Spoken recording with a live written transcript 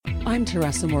I'm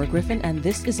Teresa Moore Griffin, and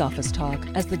this is Office Talk.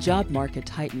 As the job market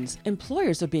tightens,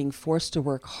 employers are being forced to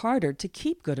work harder to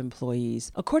keep good employees.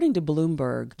 According to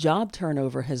Bloomberg, job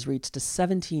turnover has reached a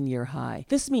 17-year high.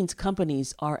 This means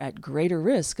companies are at greater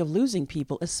risk of losing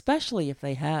people, especially if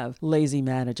they have lazy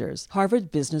managers. Harvard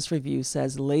Business Review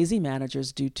says lazy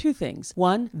managers do two things.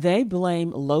 One, they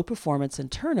blame low performance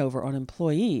and turnover on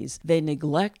employees. They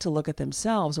neglect to look at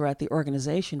themselves or at the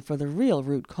organization for the real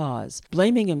root cause.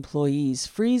 Blaming employees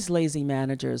frees lazy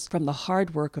managers from the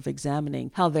hard work of examining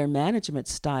how their management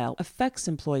style affects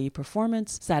employee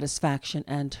performance, satisfaction,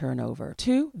 and turnover.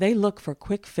 Two, they look for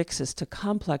quick fixes to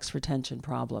complex retention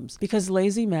problems. Because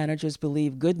lazy managers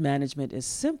believe good management is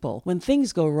simple, when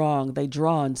things go wrong, they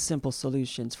draw on simple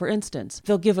solutions. For instance,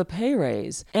 they'll give a pay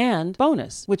raise and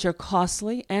bonus, which are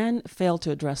costly and fail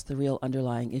to address the real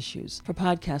underlying issues. For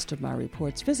podcast of my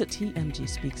reports, visit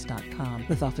tmgspeaks.com.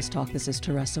 With Office Talk, this is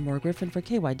Teresa Moore Griffin for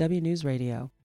KYW News Radio.